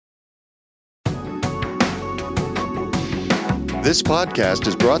This podcast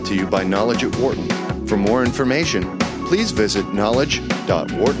is brought to you by Knowledge at Wharton. For more information, please visit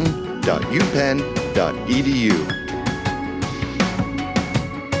knowledge.wharton.upenn.edu.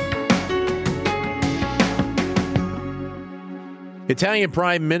 Italian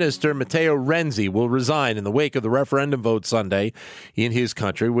Prime Minister Matteo Renzi will resign in the wake of the referendum vote Sunday in his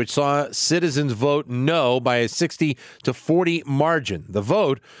country, which saw citizens vote no by a 60-40 margin. The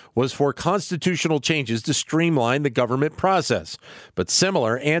vote was for constitutional changes to streamline the government process. But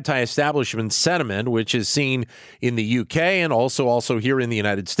similar anti-establishment sentiment, which is seen in the UK and also here in the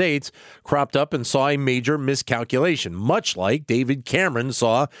United States, cropped up and saw a major miscalculation, much like David Cameron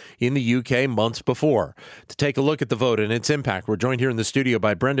saw in the UK months before. To take a look at the vote and its impact, we're joined here in the studio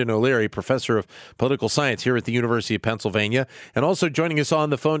by Brendan O'Leary, professor of political science here at the University of Pennsylvania. And also joining us on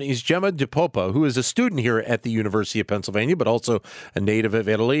the phone is Gemma DiPopa, who is a student here at the University of Pennsylvania, but also a native of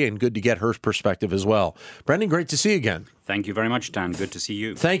Italy, and good to get her perspective as well. Brendan, great to see you again. Thank you very much, Dan. Good to see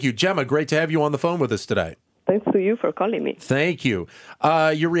you. Thank you. Gemma, great to have you on the phone with us today. Thanks to you for calling me. Thank you.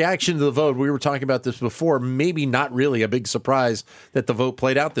 Your reaction to the vote, we were talking about this before, maybe not really a big surprise that the vote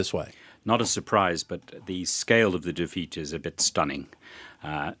played out this way. Not a surprise, but the scale of the defeat is a bit stunning.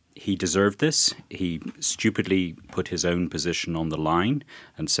 He deserved this. He stupidly put his own position on the line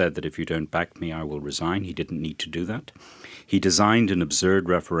and said that if you don't back me, I will resign. He didn't need to do that. He designed an absurd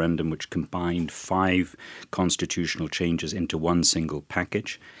referendum which combined 5 constitutional changes into one single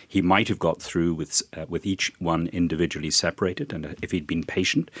package. He might have got through with each one individually separated, and if he'd been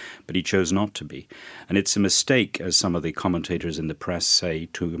patient, but he chose not to be. And it's a mistake, as some of the commentators in the press say,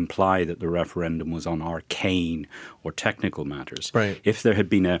 to imply that the referendum was on arcane or technical matters. Right. If there had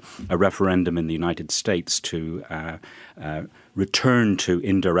been a referendum in the United States to return to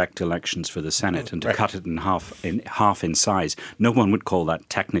indirect elections for the Senate and to cut it in half in size, no one would call that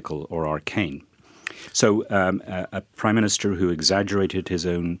technical or arcane. So a prime minister who exaggerated his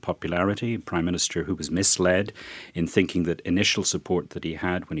own popularity, a prime minister who was misled in thinking that initial support that he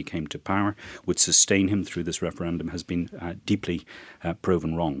had when he came to power would sustain him through this referendum has been deeply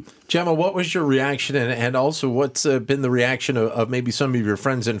proven wrong. Gemma, what was your reaction, and also what's been the reaction of maybe some of your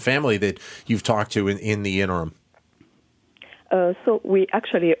friends and family that you've talked to in the interim? So we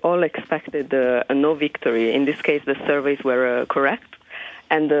actually all expected a no victory. In this case, the surveys were correct.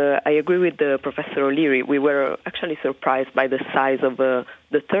 And I agree with Professor O'Leary. We were actually surprised by the size of the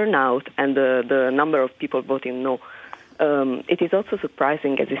turnout and the number of people voting no. It is also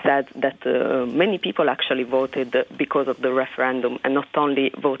surprising, as he said, that many people actually voted because of the referendum and not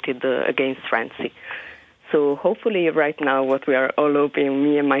only voted against Renzi. So hopefully right now what we are all hoping,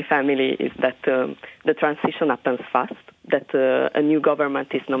 me and my family, is that the transition happens fast, that a new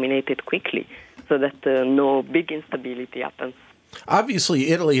government is nominated quickly, so that no big instability happens. Obviously,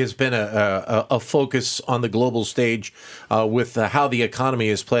 Italy has been a focus on the global stage with how the economy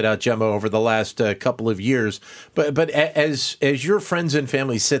has played out, Gemma, over the last couple of years. But as your friends and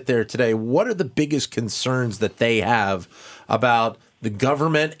family sit there today, what are the biggest concerns that they have about the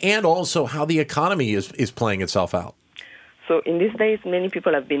government and also how the economy is playing itself out? So in these days, many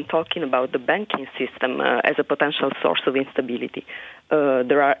people have been talking about the banking system as a potential source of instability.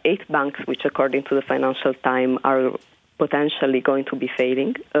 There are 8 banks which, according to the Financial Times, are potentially going to be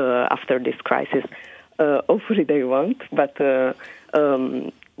failing after this crisis. Hopefully they won't, but the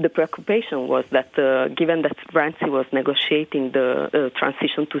preoccupation was that given that Renzi was negotiating the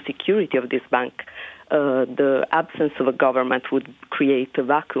transition to security of this bank, the absence of a government would create a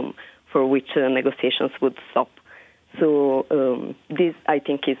vacuum for which negotiations would stop. So this, I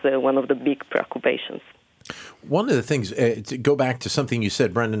think, is one of the big preoccupations. One of the things, to go back to something you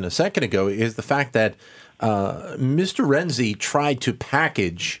said, Brendan, a second ago, is the fact that Mr. Renzi tried to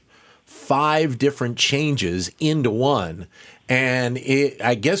package 5 different changes into one. And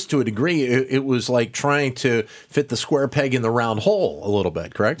I guess to a degree, it was like trying to fit the square peg in the round hole a little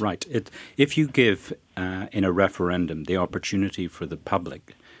bit, correct? Right. If you give, in a referendum, the opportunity for the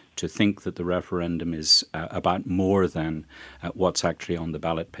public to think that the referendum is about more than what's actually on the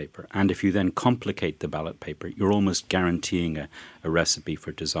ballot paper, and if you then complicate the ballot paper, you're almost guaranteeing a recipe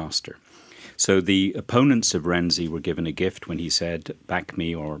for disaster. So the opponents of Renzi were given a gift when he said, back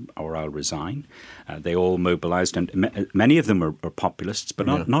me or I'll resign. They all mobilized, and many of them are populists, but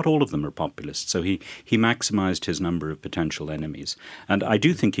not all of them are populists. So he maximized his number of potential enemies. And I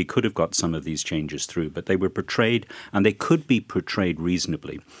do think he could have got some of these changes through, but they were portrayed, and they could be portrayed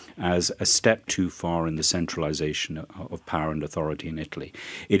reasonably, as a step too far in the centralization of power and authority in Italy.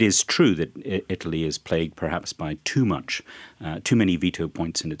 It is true that Italy is plagued perhaps by too many veto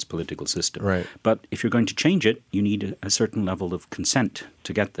points in its political system. Right. But if you're going to change it, you need a certain level of consent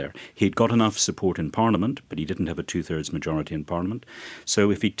to get there. He'd got enough support in Parliament, but he didn't have a 2/3 majority in Parliament.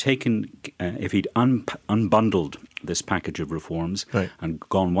 So if he'd unbundled this package of reforms and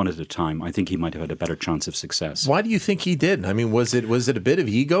gone one at a time, I think he might have had a better chance of success. Why do you think he did? I mean, was it a bit of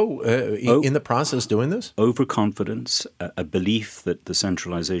ego in the process doing this? Overconfidence, a belief that the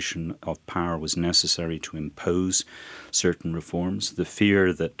centralization of power was necessary to impose certain reforms, the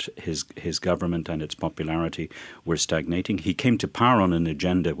fear that his government and its popularity were stagnating. He came to power on an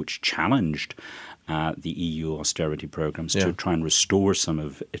agenda which challenged the EU austerity programs to try and restore some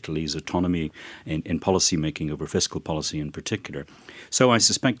of Italy's autonomy in policy making over fiscal policy in particular. So I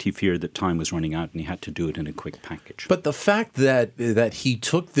suspect he feared that time was running out and he had to do it in a quick package. But the fact that he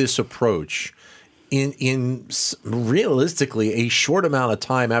took this approach in realistically a short amount of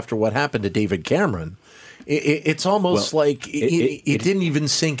time after what happened to David Cameron, it's almost like it didn't even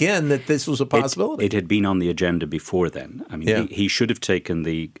sink in that this was a possibility. It had been on the agenda before then. I mean, he should have taken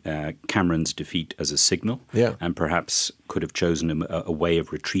the Cameron's defeat as a signal and perhaps could have chosen a way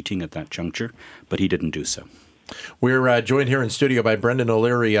of retreating at that juncture, but he didn't do so. We're joined here in studio by Brendan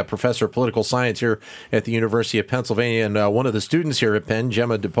O'Leary, a professor of political science here at the University of Pennsylvania, and one of the students here at Penn,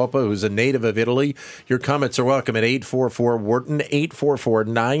 Gemma DePopa, who's a native of Italy. Your comments are welcome at 844-WHARTON,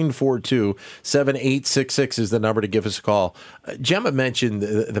 844-942-7866 is the number to give us a call. Gemma mentioned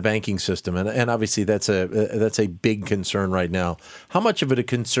the banking system, and obviously that's a big concern right now. How much of it a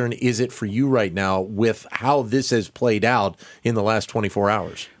concern is it for you right now with how this has played out in the last 24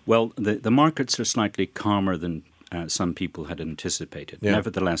 hours? Well, the markets are slightly calmer than some people had anticipated. Yeah.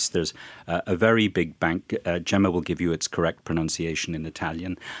 Nevertheless, there's a very big bank. Gemma will give you its correct pronunciation in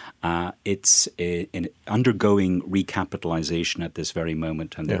Italian. It's undergoing recapitalization at this very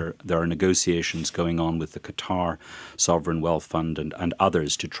moment, and there are negotiations going on with the Qatar Sovereign Wealth Fund and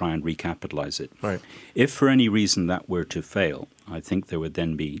others to try and recapitalize it. Right. If for any reason that were to fail, I think there would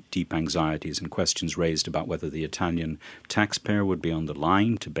then be deep anxieties and questions raised about whether the Italian taxpayer would be on the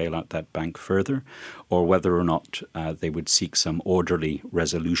line to bail out that bank further, or whether or not they would seek some orderly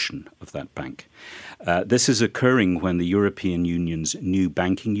resolution of that bank. This is occurring when the European Union's new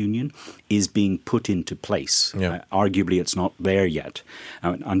banking union is being put into place. Arguably, it's not there yet.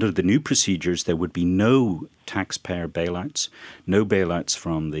 Under the new procedures, there would be no taxpayer bailouts, no bailouts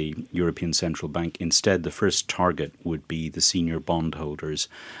from the European Central Bank. Instead, the first target would be the senior bondholders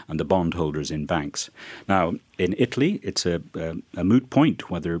and the bondholders in banks. Now, in Italy, it's a moot point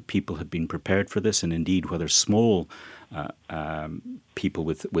whether people have been prepared for this, and indeed whether small people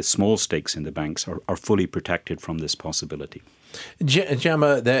with small stakes in the banks are fully protected from this possibility.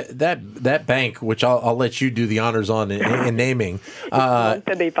 Gemma, that bank, which I'll let you do the honors on in naming.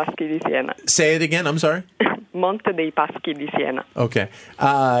 Monte dei Paschi di Siena. Say it again. I'm sorry. Monte dei Paschi di Siena. Okay.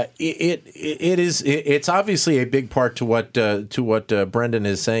 It's obviously a big part to what Brendan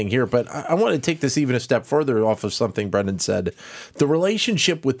is saying here, but I want to take this even a step further off of something Brendan said. The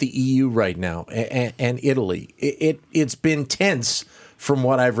relationship with the EU right now and Italy, it's been tense from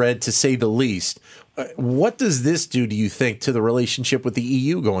what I've read, to say the least. What does this do you think, to the relationship with the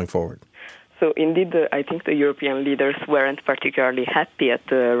EU going forward? So indeed, I think the European leaders weren't particularly happy at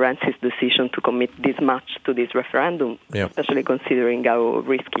Renzi's decision to commit this much to this referendum, especially considering how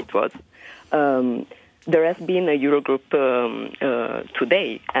risky it was. There has been a Eurogroup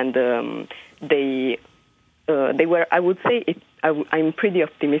today, and they were, I would say, I'm pretty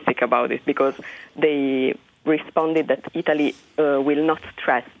optimistic about it, because they responded that Italy will not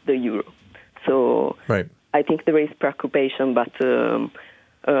stress the euro. So I think there is preoccupation, but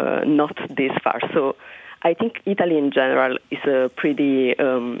not this far. So I think Italy in general is a pretty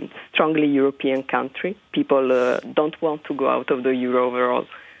strongly European country. People don't want to go out of the euro overall.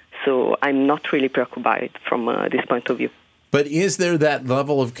 So I'm not really preoccupied from this point of view. But is there that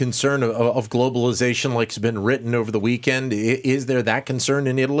level of concern of globalization like has been written over the weekend? Is there that concern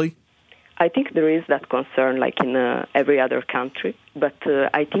in Italy? I think there is that concern, like in every other country, but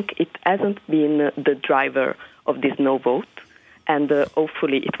I think it hasn't been the driver of this no vote, and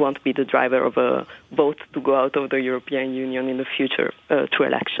hopefully it won't be the driver of a vote to go out of the European Union in the future through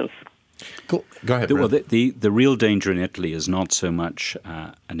elections. Cool. Go ahead. Well, the real danger in Italy is not so much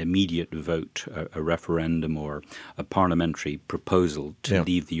an immediate vote, a referendum or a parliamentary proposal to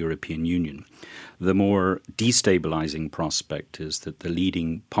leave the European Union. The more destabilizing prospect is that the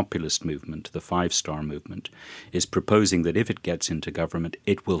leading populist movement, the Five Star Movement, is proposing that if it gets into government,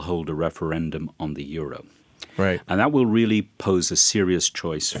 it will hold a referendum on the euro. Right. And that will really pose a serious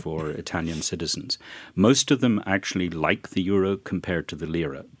choice for Italian citizens. Most of them actually like the euro compared to the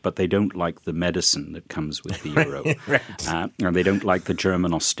lira, but they don't like the medicine that comes with the euro. Right. And they don't like the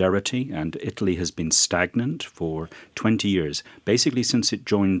German austerity. And Italy has been stagnant for 20 years. Basically, since it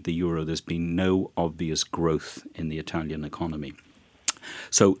joined the euro, there's been no obvious growth in the Italian economy.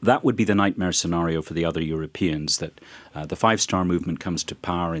 So that would be the nightmare scenario for the other Europeans, that the Five-Star Movement comes to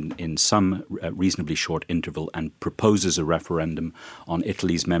power in some reasonably short interval and proposes a referendum on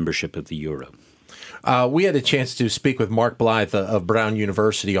Italy's membership of the euro. We had a chance to speak with Mark Blythe of Brown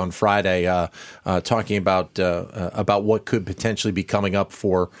University on Friday, talking about what could potentially be coming up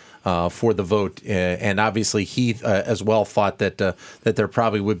for the vote, and obviously he as well thought that there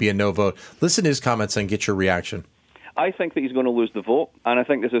probably would be a no vote. Listen to his comments and get your reaction. I think that he's going to lose the vote, and I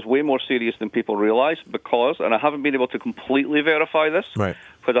think this is way more serious than people realise because, and I haven't been able to completely verify this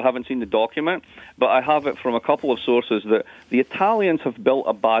because I haven't seen the document, but I have it from a couple of sources that the Italians have built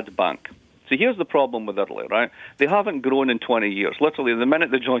a bad bank. So here's the problem with Italy, right? They haven't grown in 20 years. Literally, the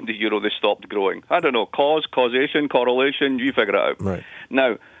minute they joined the euro, they stopped growing. I don't know, causation, correlation, you figure it out. Right.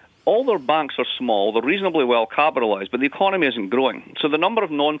 Now, all their banks are small, they're reasonably well capitalized, but the economy isn't growing. So the number of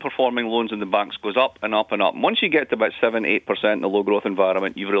non-performing loans in the banks goes up and up and up. And once you get to about 7-8% in a low-growth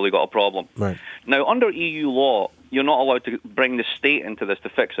environment, you've really got a problem. Right. Now, under EU law, you're not allowed to bring the state into this to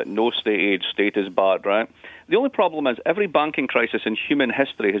fix it. No state aid, state is bad, right? The only problem is every banking crisis in human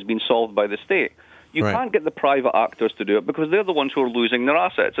history has been solved by the state. You can't get the private actors to do it because they're the ones who are losing their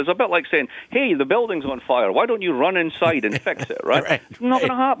assets. It's a bit like saying, hey, the building's on fire. Why don't you run inside and fix it, right? It's not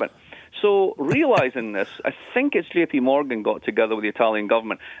going to happen. So realizing this, I think it's JP Morgan got together with the Italian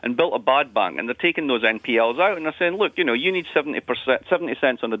government and built a bad bank, and they're taking those NPLs out, and they're saying, look, you need 70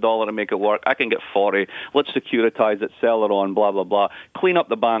 cents on the dollar to make it work. I can get 40. Let's securitize it, sell it on, blah, blah, blah. Clean up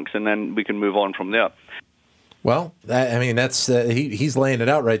the banks, and then we can move on from there. Well, I mean, that's he's laying it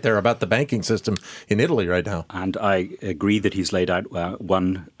out right there about the banking system in Italy right now. And I agree that he's laid out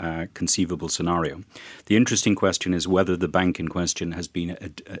one conceivable scenario. The interesting question is whether the bank in question has been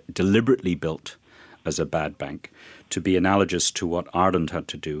deliberately built as a bad bank. To be analogous to what Ireland had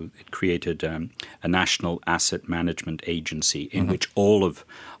to do, it created a national asset management agency in which all of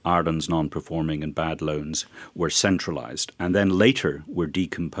Ireland's non-performing and bad loans were centralised and then later were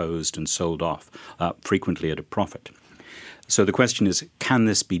decomposed and sold off, frequently at a profit. So the question is, can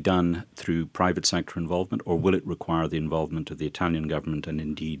this be done through private sector involvement, or will it require the involvement of the Italian government and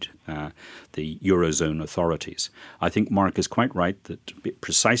indeed the Eurozone authorities? I think Mark is quite right that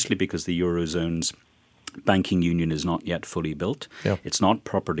precisely because the Eurozone's banking union is not yet fully built, it's not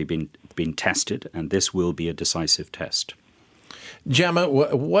properly been tested, and this will be a decisive test. Gemma,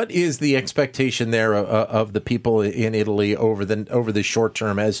 what is the expectation there of the people in Italy over the short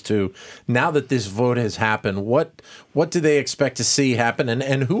term as to now that this vote has happened? What do they expect to see happen,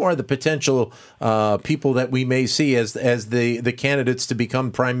 and who are the potential people that we may see as the candidates to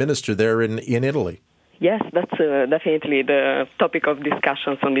become prime minister there in Italy? Yes, that's definitely the topic of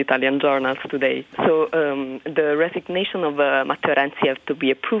discussions on the Italian journals today. So the resignation of Matteo Renzi has to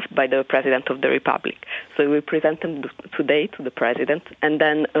be approved by the President of the Republic. So we present them today to the President, and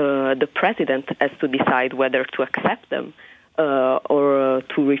then the President has to decide whether to accept them or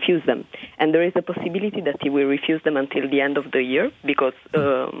to refuse them. And there is a possibility that he will refuse them until the end of the year because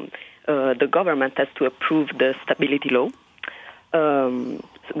the government has to approve the stability law.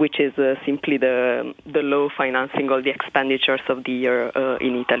 Which is simply the law financing all the expenditures of the year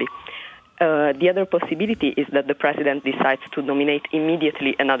in Italy. The other possibility is that the president decides to nominate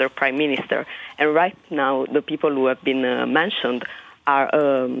immediately another prime minister. And right now, the people who have been mentioned are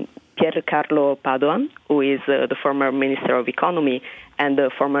Piercarlo Padoan, who is the former Minister of Economy and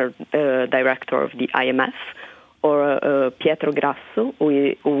the former director of the IMF, or Pietro Grasso,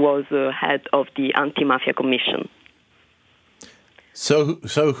 who was head of the Anti-Mafia Commission. So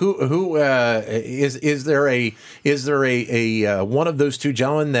who is there a one of those two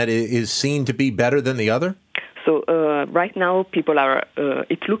gentlemen that is seen to be better than the other? So right now,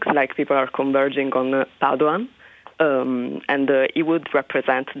 it looks like people are converging on Padoan, and he would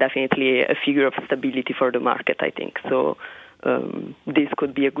represent definitely a figure of stability for the market, I think. So this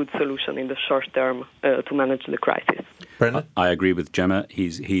could be a good solution in the short term to manage the crisis. Brendan? I agree with Gemma.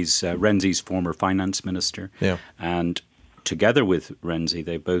 He's Renzi's former finance minister, and together with Renzi,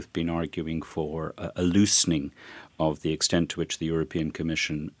 they've both been arguing for a loosening of the extent to which the European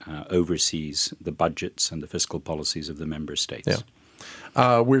Commission oversees the budgets and the fiscal policies of the member states.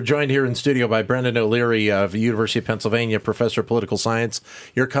 We're joined here in studio by Brendan O'Leary of the University of Pennsylvania, professor of political science.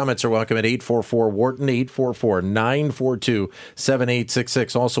 Your comments are welcome at 844-WHARTON,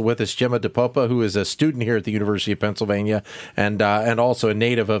 844-942-7866. Also with us, Gemma DePopa, who is a student here at the University of Pennsylvania and also a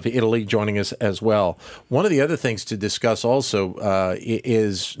native of Italy, joining us as well. One of the other things to discuss also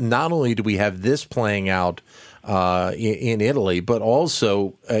is not only do we have this playing out in Italy, but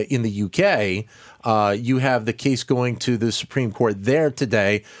also in the UK, you have the case going to the Supreme Court there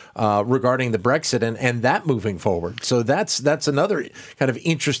today regarding the Brexit and that moving forward. So that's another kind of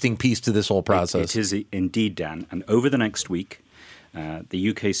interesting piece to this whole process. It is indeed, Dan. And over the next week, the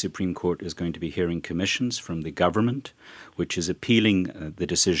UK Supreme Court is going to be hearing commissions from the government, which is appealing the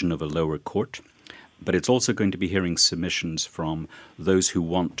decision of a lower court. But it's also going to be hearing submissions from those who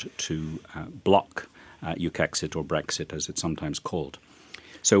want to block UKexit or Brexit, as it's sometimes called.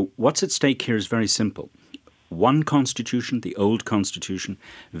 So what's at stake here is very simple. One constitution, the old constitution,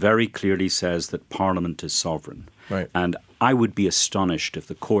 very clearly says that Parliament is sovereign. Right. And I would be astonished if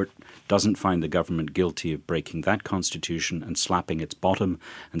the court doesn't find the government guilty of breaking that constitution and slapping its bottom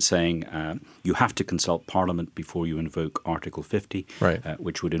and saying you have to consult Parliament before you invoke Article 50, right.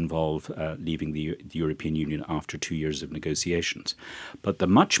 Which would involve leaving the European Union after 2 years of negotiations. But the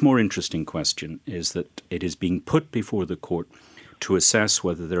much more interesting question is that it is being put before the court to assess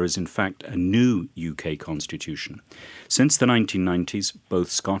whether there is in fact a new UK constitution. Since the 1990s, both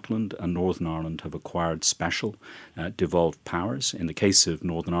Scotland and Northern Ireland have acquired special devolved powers. In the case of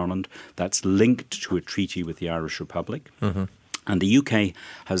Northern Ireland, that's linked to a treaty with the Irish Republic. Mm-hmm. And the UK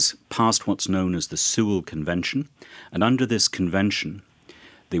has passed what's known as the Sewell Convention. And under this convention,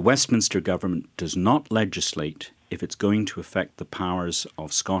 the Westminster government does not legislate if it's going to affect the powers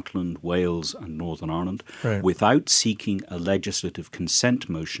of Scotland, Wales and Northern Ireland, right, without seeking a legislative consent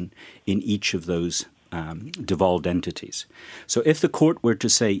motion in each of those devolved entities. So if the court were to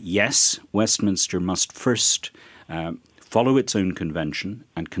say, yes, Westminster must first follow its own convention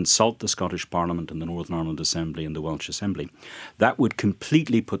and consult the Scottish Parliament and the Northern Ireland Assembly and the Welsh Assembly, that would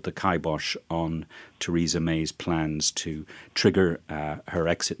completely put the kibosh on Theresa May's plans to trigger her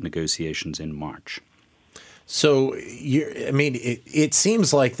exit negotiations in March. So, it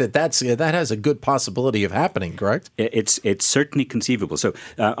seems like that has a good possibility of happening, correct? It's certainly conceivable. So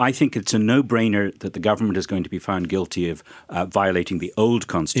I think it's a no-brainer that the government is going to be found guilty of violating the old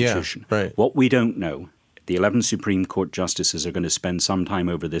constitution. Yeah, right. What we don't know, the 11 Supreme Court justices are going to spend some time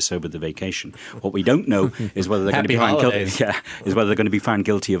over this over the vacation. What we don't know is whether they're going to be found guilty. Is whether they're going to be found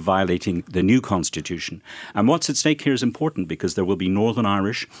guilty of violating the new constitution. And what's at stake here is important because there will be Northern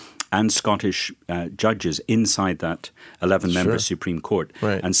Irish and Scottish judges inside that 11-member Supreme Court.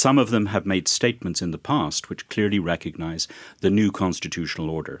 Right. And some of them have made statements in the past which clearly recognise the new constitutional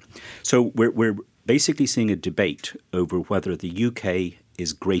order. So we're basically seeing a debate over whether the UK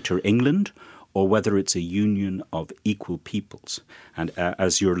is Greater England or whether it's a union of equal peoples. And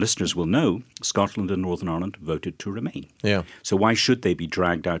as your listeners will know, Scotland and Northern Ireland voted to remain. Yeah. So why should they be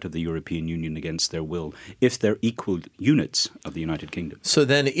dragged out of the European Union against their will if they're equal units of the United Kingdom? So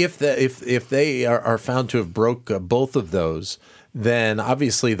then if they are found to have broke both of those, then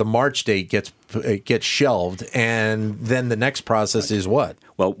obviously the March date gets shelved, and then the next process is what?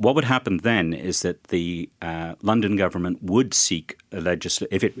 Well, what would happen then is that the London government would seek a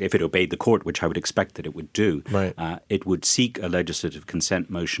if it obeyed the court, which I would expect that it would do, right, it would seek a legislative consent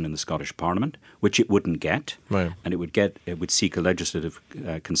motion in the Scottish Parliament, which it wouldn't get, right, and it would seek a legislative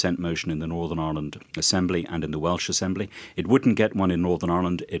consent motion in the Northern Ireland Assembly and in the Welsh Assembly. It wouldn't get one in Northern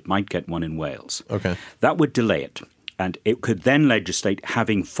Ireland. It might get one in Wales. Okay, that would delay it. And it could then legislate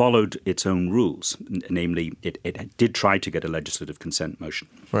having followed its own rules. Namely, it did try to get a legislative consent motion.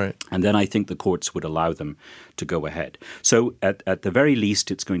 Right. And then I think the courts would allow them to go ahead. So at the very least,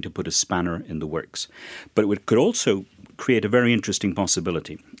 it's going to put a spanner in the works. But it could also create a very interesting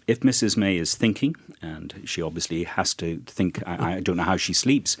possibility. If Mrs. May is thinking, and she obviously has to think, I don't know how she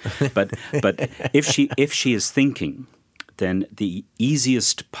sleeps, but if she is thinking, then the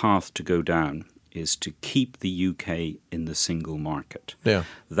easiest path to go down is to keep the UK in the single market. Yeah.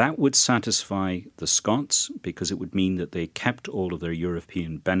 That would satisfy the Scots because it would mean that they kept all of their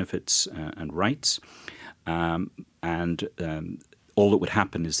European benefits and rights. All that would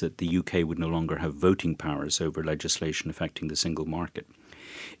happen is that the UK would no longer have voting powers over legislation affecting the single market.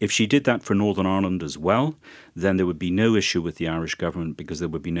 If she did that for Northern Ireland as well, then there would be no issue with the Irish government because there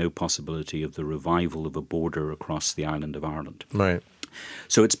would be no possibility of the revival of a border across the island of Ireland. Right.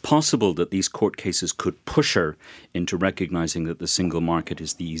 So it's possible that these court cases could push her into recognizing that the single market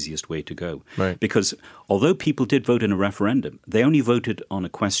is the easiest way to go. Right. Because although people did vote in a referendum, they only voted on a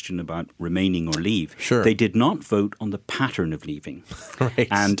question about remaining or leave. Sure. They did not vote on the pattern of leaving. Right.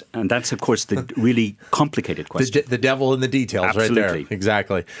 And that's, of course, the really complicated question. The devil in the details. Absolutely. Right there.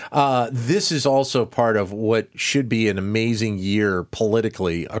 Exactly. This is also part of what should be an amazing year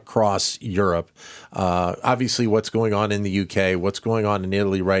politically across Europe. Obviously, what's going on in the UK, what's going on in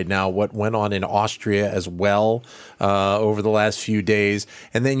Italy right now, what went on in Austria as well over the last few days.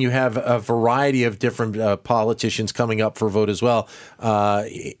 And then you have a variety of different politicians coming up for vote as well,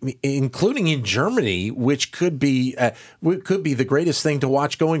 including in Germany, which could be the greatest thing to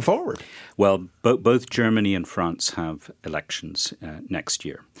watch going forward. Well, both Germany and France have elections next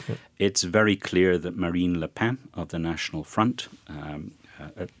year. It's very clear that Marine Le Pen of the National Front,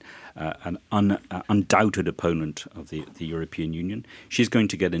 an undoubted opponent of the European Union, she's going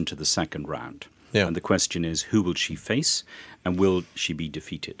to get into the second round. Yeah. And the question is, who will she face and will she be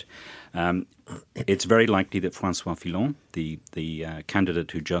defeated? It's very likely that François Fillon, the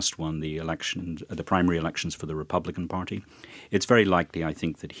candidate who just won the primary elections for the Republican Party, it's very likely, I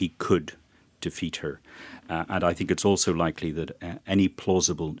think, that he could defeat her. And I think it's also likely that any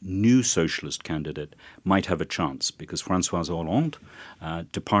plausible new socialist candidate might have a chance because François Hollande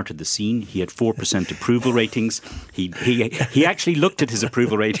departed the scene. He had 4% approval ratings. He actually looked at his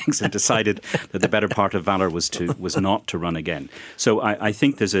approval ratings and decided that the better part of valor was not to run again. So I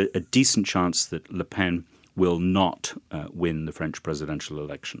think there's a decent chance that Le Pen will not win the French presidential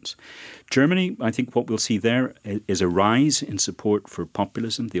elections. Germany, I think what we'll see there is a rise in support for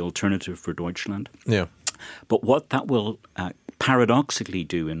populism, the alternative for Deutschland. Yeah. But what that will paradoxically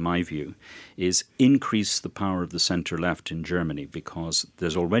do, in my view, is increase the power of the centre-left in Germany because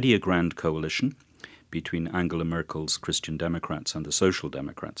there's already a grand coalition between Angela Merkel's Christian Democrats and the Social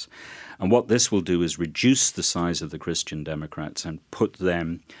Democrats. And what this will do is reduce the size of the Christian Democrats and put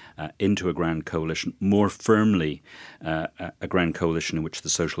them into a grand coalition, more firmly a grand coalition in which the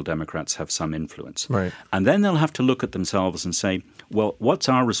Social Democrats have some influence. Right. And then they'll have to look at themselves and say, well, what's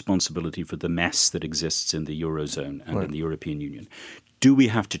our responsibility for the mess that exists in the Eurozone and in the European Union? Do we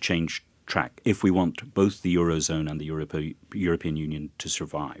have to change track if we want both the Eurozone and the European Union to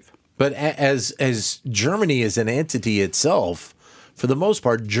survive? But as Germany is an entity itself, for the most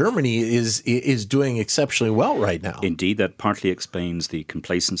part, Germany is doing exceptionally well right now. Indeed, that partly explains the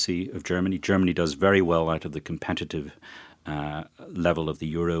complacency of Germany. Germany does very well out of the competitive level of the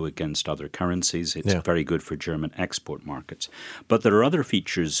euro against other currencies. It's very good for German export markets. But there are other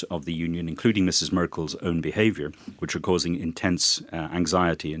features of the union, including Mrs. Merkel's own behavior, which are causing intense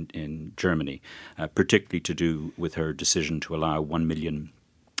anxiety in Germany, particularly to do with her decision to allow 1 million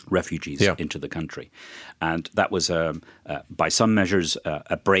refugees into the country. And that was, by some measures,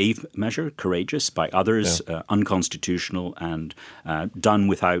 a brave measure, courageous, by others, unconstitutional and done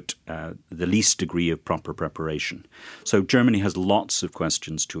without the least degree of proper preparation. So Germany has lots of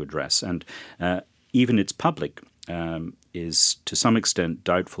questions to address. And even its public is to some extent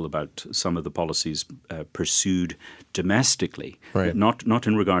doubtful about some of the policies pursued domestically, not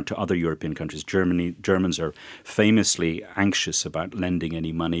in regard to other European countries. Germans are famously anxious about lending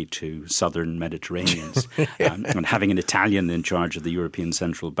any money to southern Mediterraneans and having an Italian in charge of the European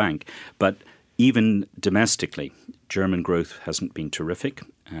Central Bank. But even domestically, German growth hasn't been terrific,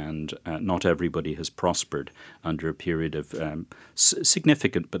 and not everybody has prospered under a period of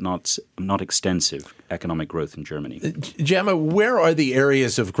significant but not extensive economic growth in Germany. Gemma, where are the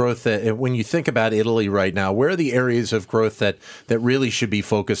areas of growth that, when you think about Italy right now, where are the areas of growth that really should be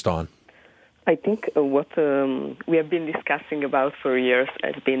focused on? I think what we have been discussing about for years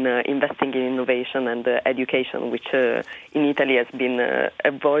has been investing in innovation and education, which in Italy has been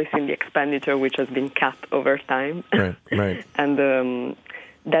a voice in the expenditure which has been cut over time. Right. And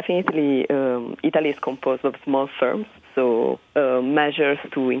definitely Italy is composed of small firms, so measures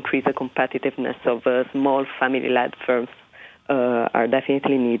to increase the competitiveness of small family-led firms are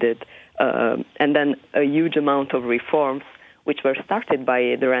definitely needed. And then a huge amount of reforms which were started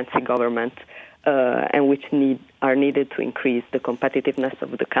by the Renzi government and which are needed to increase the competitiveness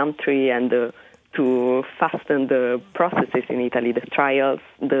of the country and to fasten the processes in Italy, the trials,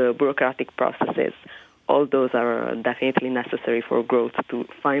 the bureaucratic processes. All those are definitely necessary for growth to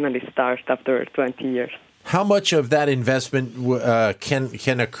finally start after 20 years. How much of that investment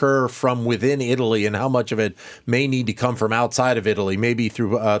can occur from within Italy, and how much of it may need to come from outside of Italy, maybe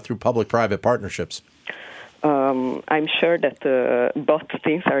through public-private partnerships? I'm sure that both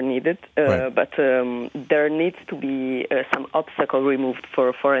things are needed, but there needs to be some obstacle removed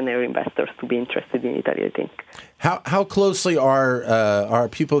for foreign investors to be interested in Italy, I think. How closely are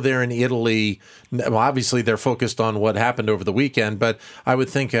people there in Italy? Well, obviously, they're focused on what happened over the weekend, but I would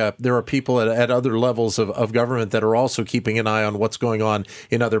think there are people at other levels of government that are also keeping an eye on what's going on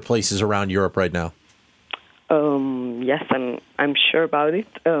in other places around Europe right now. Yes, I'm sure about it.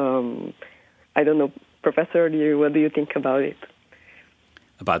 I don't know. Professor Leary, what do you think about it?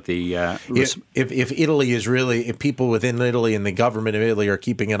 About the if Italy is really, if people within Italy and the government of Italy are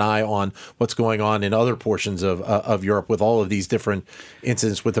keeping an eye on what's going on in other portions of Europe with all of these different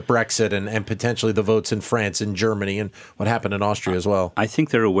incidents with the Brexit and potentially the votes in France and Germany and what happened in Austria as well. I think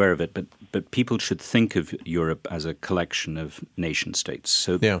they're aware of it, but people should think of Europe as a collection of nation states.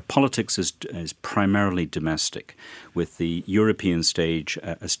 So politics is primarily domestic, with the European stage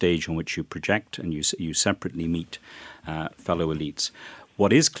a stage on which you project and you separately meet fellow elites.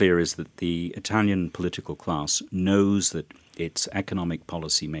 What is clear is that the Italian political class knows that its economic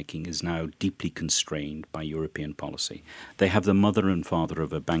policy making is now deeply constrained by European policy. They have the mother and father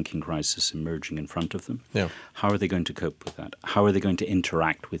of a banking crisis emerging in front of them. Yeah. How are they going to cope with that? How are they going to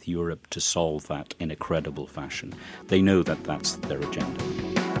interact with Europe to solve that in a credible fashion? They know that that's their agenda.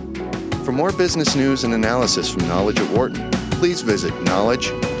 For more business news and analysis from Knowledge at Wharton, please visit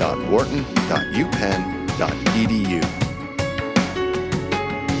knowledge.wharton.upenn.edu.